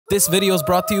This video is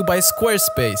brought to you by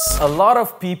Squarespace. A lot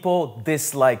of people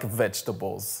dislike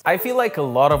vegetables. I feel like a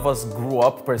lot of us grew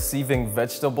up perceiving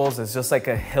vegetables as just like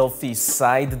a healthy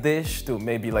side dish to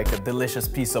maybe like a delicious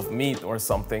piece of meat or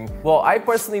something. Well, I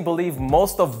personally believe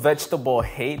most of vegetable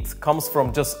hate comes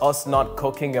from just us not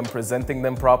cooking and presenting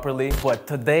them properly. But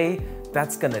today,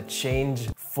 that's gonna change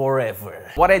forever.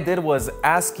 What I did was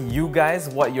ask you guys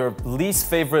what your least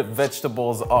favorite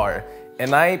vegetables are,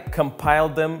 and I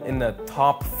compiled them in the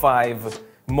top 5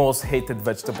 most hated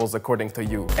vegetables according to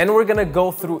you. And we're gonna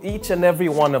go through each and every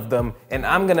one of them, and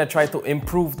I'm gonna try to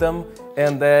improve them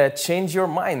and change your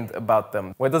mind about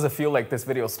them. Why does it feel like this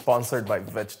video is sponsored by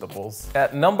vegetables?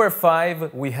 At number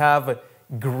 5, we have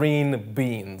green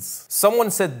beans.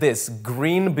 Someone said this,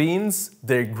 green beans,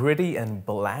 they're gritty and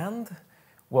bland?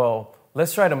 Well,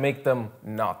 let's try to make them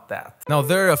not that. Now,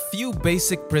 there are a few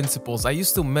basic principles I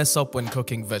used to mess up when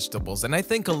cooking vegetables, and I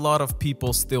think a lot of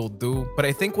people still do, but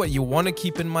I think what you want to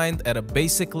keep in mind at a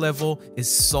basic level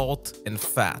is salt and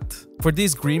fat. For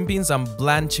these green beans, I'm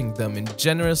blanching them in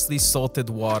generously salted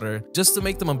water just to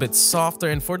make them a bit softer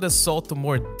and for the salt to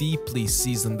more deeply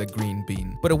season the green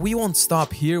bean. But we won't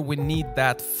stop here, we need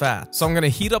that fat. So I'm gonna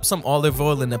heat up some olive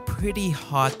oil in a pretty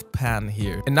hot pan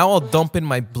here. And now I'll dump in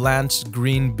my blanched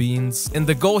green beans. And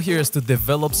the goal here is to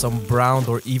develop some browned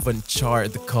or even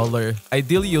charred color.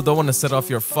 Ideally, you don't want to set off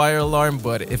your fire alarm,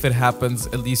 but if it happens,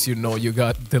 at least you know you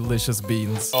got delicious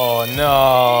beans. Oh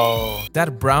no!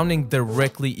 That browning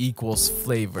directly equals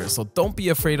flavor, so don't be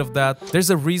afraid of that. There's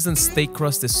a reason steak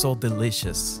crust is so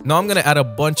delicious. Now I'm gonna add a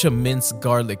bunch of minced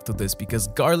garlic to this because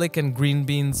garlic and green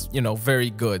beans, you know,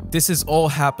 very good. This is all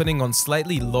happening on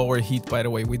slightly lower heat, by the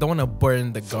way. We don't want to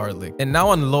burn the garlic. And now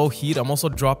on low heat, I'm also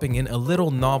dropping in a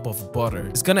little knob of butter.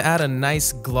 It's gonna add a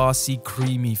nice glossy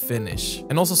creamy finish,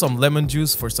 and also some lemon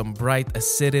juice for some bright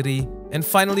acidity, and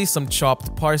finally some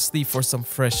chopped parsley for some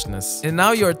freshness. And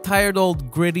now your tired old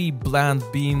gritty bland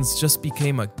beans just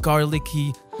became a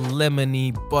garlicky,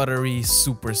 lemony, buttery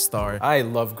superstar. I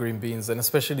love green beans, and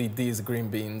especially these green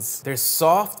beans. They're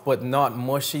soft but not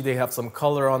mushy. They have some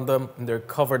color on them, and they're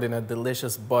covered in a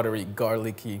delicious buttery,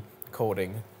 garlicky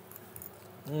coating.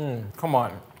 Come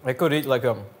on. I could eat like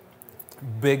a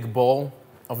big bowl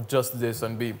of just this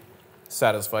and be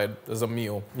satisfied as a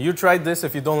meal. You tried this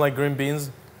if you don't like green beans,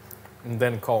 and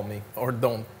then call me. Or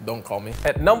don't call me.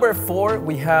 At number 4,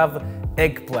 we have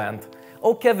eggplant.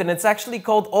 Oh, Kevin, it's actually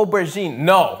called aubergine.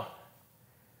 No.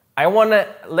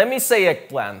 Let me say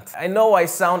eggplant. I know I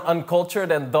sound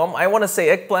uncultured and dumb. I want to say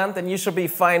eggplant, and you should be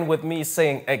fine with me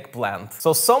saying eggplant.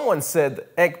 So someone said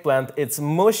eggplant, it's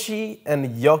mushy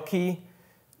and yucky.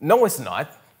 No, it's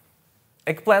not.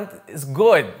 Eggplant is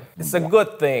good. It's a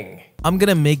good thing. I'm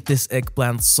gonna make this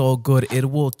eggplant so good,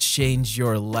 it will change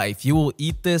your life. You will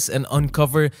eat this and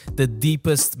uncover the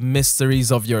deepest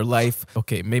mysteries of your life.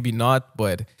 Okay, maybe not,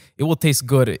 but it will taste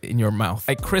good in your mouth.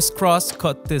 I crisscross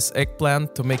cut this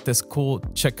eggplant to make this cool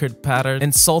checkered pattern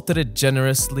and salted it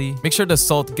generously. Make sure the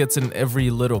salt gets in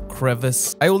every little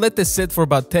crevice. I will let this sit for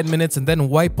about 10 minutes and then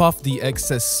wipe off the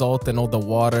excess salt and all the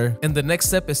water. And the next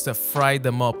step is to fry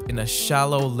them up in a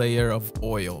shallow layer of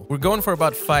oil. We're going for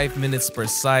about 5 minutes per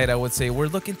side, I would say. We're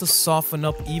looking to soften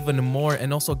up even more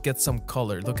and also get some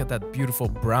color. Look at that beautiful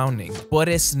browning. But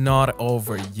it's not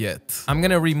over yet. I'm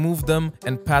gonna remove them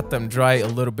and pat them dry a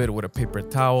little bit with a paper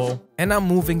towel. And I'm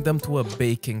moving them to a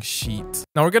baking sheet.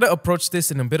 Now we're gonna approach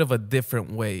this in a bit of a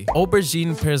different way.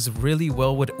 Aubergine pairs really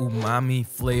well with umami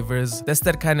flavors. That's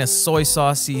that kind of soy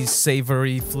saucy,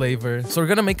 savory flavor. So we're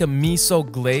gonna make a miso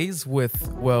glaze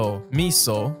with, well,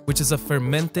 miso, which is a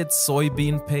fermented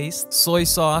soybean paste, soy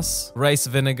sauce, rice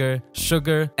vinegar,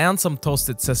 sugar, and some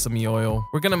toasted sesame oil.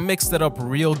 We're gonna mix that up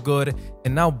real good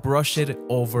and now brush it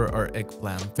over our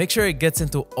eggplant. Make sure it gets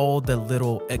into all the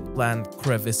little eggplant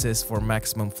crevices for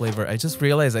maximum flavor. I just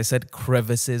realized I said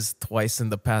crevices twice in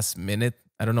the past minute.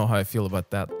 I don't know how I feel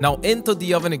about that. Now into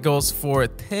the oven it goes for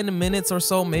 10 minutes or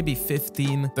so, maybe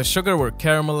 15. The sugar will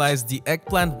caramelize, the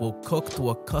eggplant will cook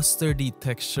to a custardy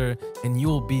texture, and you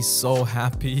will be so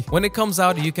happy. When it comes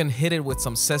out, you can hit it with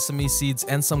some sesame seeds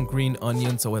and some green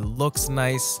onion so it looks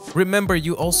nice. Remember,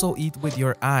 you also eat with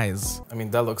your eyes. I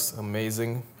mean, that looks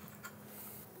amazing.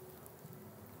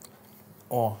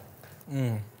 Oh.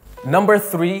 Number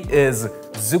 3 is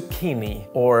zucchini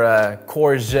or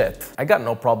courgette. I got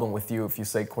no problem with you if you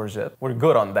say courgette. We're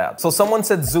good on that. So someone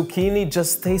said zucchini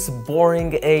just tastes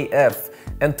boring AF.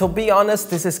 And to be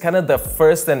honest, this is kind of the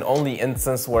first and only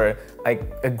instance where I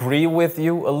agree with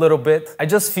you a little bit. I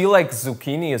just feel like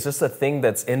zucchini is just a thing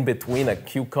that's in between a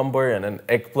cucumber and an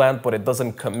eggplant, but it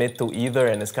doesn't commit to either,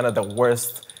 and it's kind of the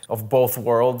worst of both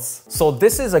worlds. So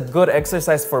this is a good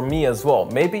exercise for me as well.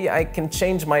 Maybe I can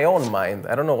change my own mind.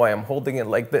 I don't know why I'm holding it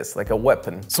like this, like a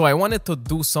weapon. So I wanted to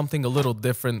do something a little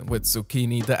different with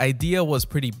zucchini. The idea was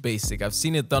pretty basic. I've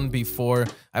seen it done before.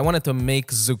 I wanted to make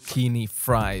zucchini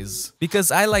fries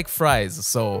because I like fries,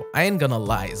 so I ain't gonna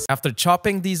lie. After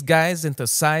chopping these guys into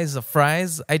size of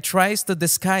fries, I tries to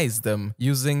disguise them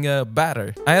using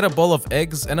batter. I had a bowl of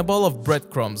eggs and a bowl of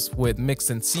breadcrumbs with mixed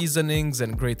in seasonings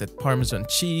and grated Parmesan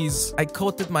cheese. I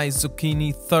coated my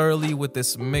zucchini thoroughly with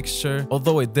this mixture,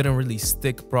 although it didn't really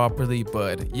stick properly,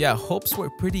 but yeah, hopes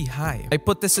were pretty high. I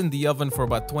put this in the oven for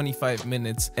about 25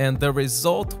 minutes and the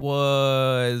result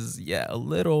was, yeah, a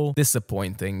little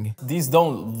disappointing. These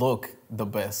don't look the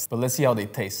best, but let's see how they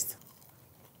taste.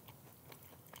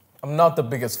 I'm not the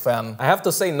biggest fan. I have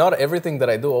to say, not everything that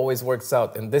I do always works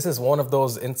out, and this is one of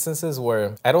those instances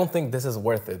where I don't think this is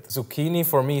worth it. Zucchini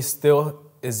for me still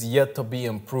is yet to be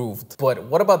improved. But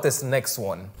what about this next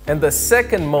one? And the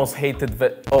second most hated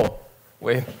oh,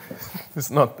 wait,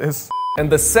 it's not this.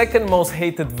 And the second most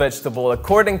hated vegetable,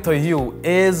 according to you,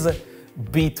 is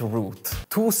beetroot.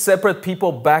 Two separate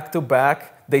people back to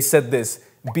back, they said this: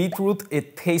 beetroot,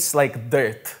 it tastes like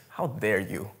dirt. How dare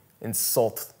you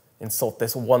insult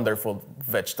this wonderful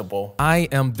vegetable. I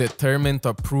am determined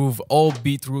to prove all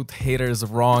beetroot haters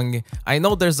wrong. I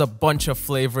know there's a bunch of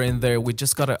flavor in there, we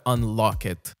just gotta unlock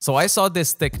it. So I saw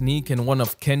this technique in one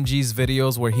of Kenji's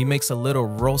videos where he makes a little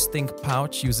roasting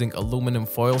pouch using aluminum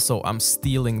foil, so I'm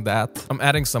stealing that. I'm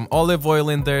adding some olive oil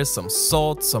in there, some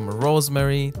salt, some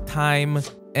rosemary, thyme,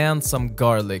 and some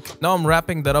garlic. Now I'm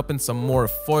wrapping that up in some more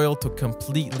foil to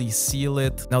completely seal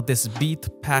it. Now this beet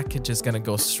package is gonna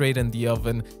go straight in the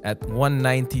oven at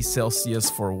 190 Celsius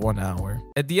for 1 hour.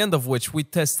 At the end of which we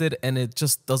tested and it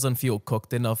just doesn't feel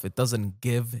cooked enough. It doesn't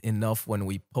give enough when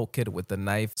we poke it with the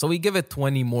knife. So we give it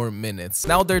 20 more minutes.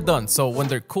 Now they're done. So when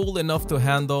they're cool enough to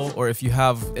handle, or if you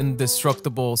have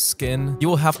indestructible skin, you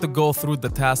will have to go through the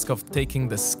task of taking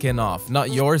the skin off.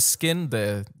 Not your skin,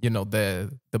 the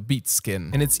beet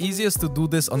skin. And it's easiest to do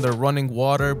this under running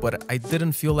water, but I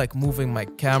didn't feel like moving my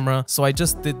camera, so I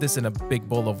just did this in a big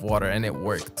bowl of water and it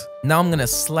worked. Now I'm gonna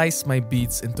slice my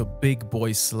beets into big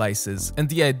boy slices. And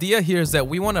the idea here is that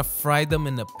we wanna fry them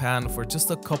in a pan for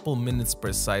just a couple minutes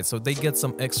per side so they get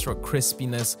some extra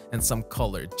crispiness and some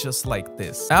color, just like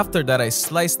this. After that, I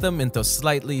slice them into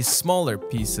slightly smaller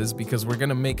pieces because we're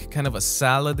gonna make kind of a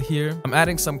salad here. I'm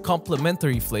adding some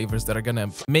complementary flavors that are gonna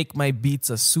make my beets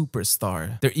a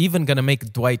superstar. They're even gonna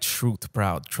make Dwight Schrute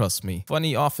proud, trust me.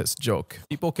 Funny office joke.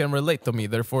 People can relate to me,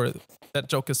 therefore that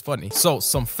joke is funny. So,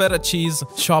 some feta cheese,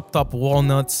 chopped up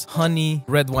walnuts, honey,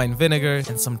 red wine vinegar,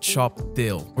 and some chopped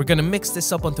dill. We're gonna mix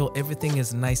this up until everything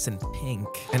is nice and pink.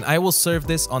 And I will serve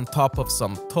this on top of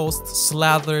some toast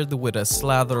slathered with a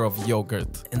slather of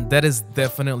yogurt. And that is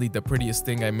definitely the prettiest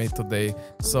thing I made today,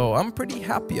 so I'm pretty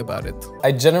happy about it.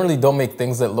 I generally don't make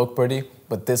things that look pretty,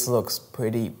 but this looks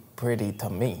pretty to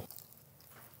me.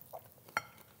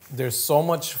 There's so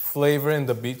much flavor in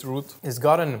the beetroot. It's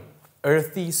got an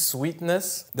earthy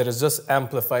sweetness that is just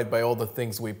amplified by all the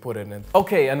things we put in it.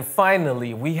 Okay, and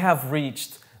finally, we have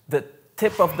reached the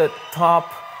tip of the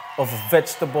top of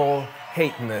vegetable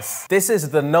hateness. This is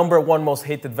the #1 most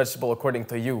hated vegetable according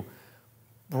to you: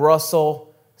 Brussels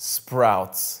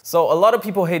sprouts. So a lot of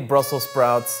people hate Brussels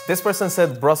sprouts. This person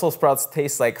said Brussels sprouts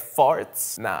taste like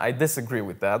farts. Nah, I disagree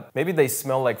with that. Maybe they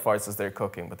smell like farts as they're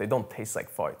cooking, but they don't taste like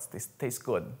farts. They taste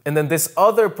good. And then this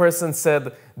other person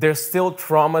said they're still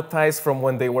traumatized from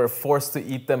when they were forced to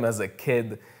eat them as a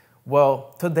kid.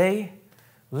 Well, today,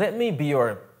 let me be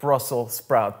your Brussels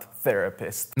sprout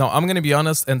therapist. Now, I'm gonna be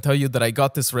honest and tell you that I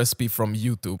got this recipe from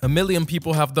YouTube. A million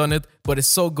people have done it, but it's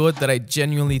so good that I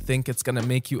genuinely think it's gonna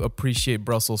make you appreciate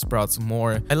Brussels sprouts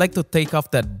more. I like to take off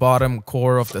that bottom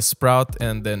core of the sprout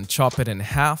and then chop it in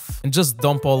half and just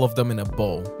dump all of them in a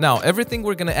bowl. Now, everything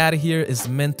we're gonna add here is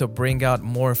meant to bring out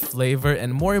more flavor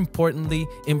and, more importantly,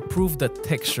 improve the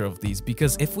texture of these,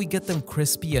 because if we get them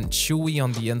crispy and chewy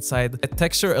on the inside, the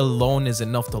texture alone is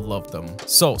enough to love them.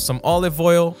 So, some olive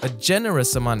oil, a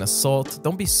generous amount of salt,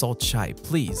 don't be salt shy,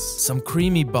 please. Some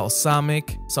creamy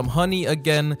balsamic, some honey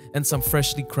again, and some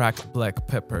freshly cracked black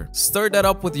pepper. Stir that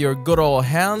up with your good old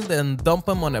hand and dump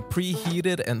them on a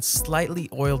preheated and slightly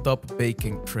oiled up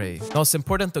baking tray. Now it's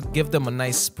important to give them a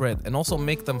nice spread and also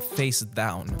make them face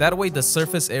down. That way the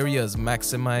surface area is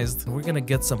maximized and we're gonna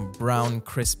get some brown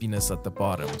crispiness at the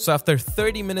bottom. So after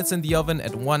 30 minutes in the oven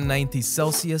at 190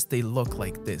 Celsius, they look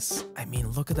like this. I mean,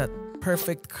 look at that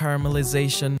perfect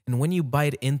caramelization, and when you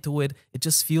bite into it, it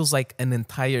just feels like an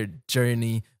entire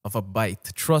journey of a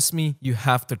bite. Trust me, you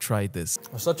have to try this.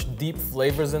 There's such deep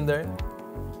flavors in there.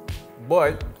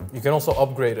 But you can also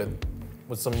upgrade it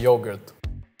with some yogurt.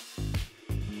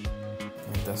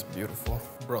 That's beautiful.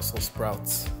 Brussels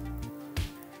sprouts.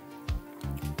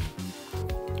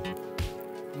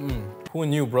 Who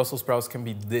knew Brussels sprouts can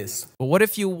be this? But what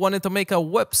if you wanted to make a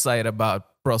website about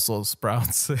Brussels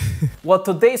sprouts? Well,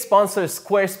 today's sponsor,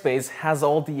 Squarespace, has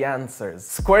all the answers.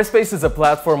 Squarespace is a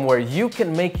platform where you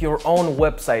can make your own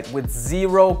website with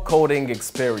zero coding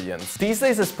experience. These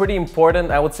days it's pretty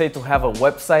important, I would say, to have a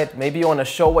website. Maybe you want to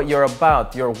show what you're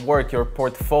about, your work, your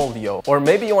portfolio. Or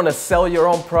maybe you want to sell your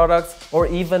own products, or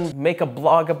even make a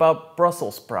blog about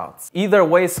Brussels sprouts. Either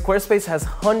way, Squarespace has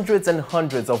hundreds and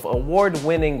hundreds of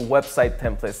award-winning website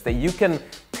templates that you can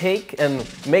take and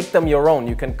make them your own.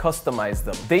 You can customize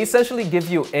them. They essentially give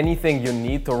you anything you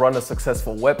need to run a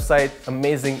successful website,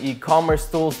 amazing e-commerce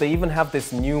tools. They even have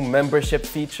this new membership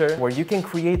feature where you can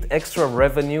create extra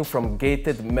revenue from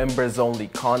gated members-only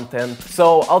content.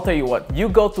 So I'll tell you what, you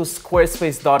go to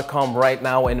squarespace.com right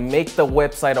now and make the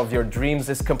website of your dreams.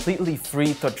 It's completely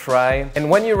free to try. And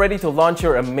when you're ready to launch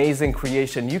your amazing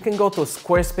creation, you can go to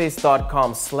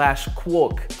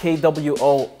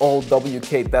squarespace.com/KWOOWK,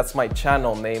 KWOOWK, that's my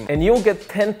channel name, and you'll get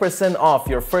 10% off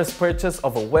your first purchase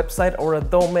of a website or a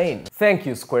domain. Thank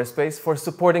you, Squarespace, for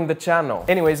supporting the channel.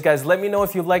 Anyways, guys, let me know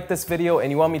if you like this video and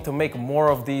you want me to make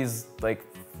more of these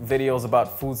videos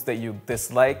about foods that you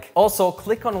dislike. Also,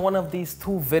 click on one of these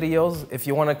two videos if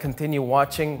you want to continue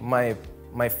watching my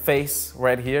face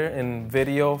right here in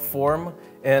video form.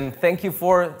 And thank you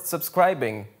for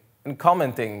subscribing and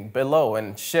commenting below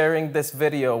and sharing this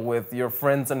video with your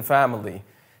friends and family.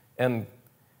 And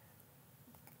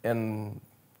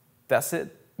that's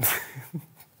it.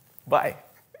 Bye.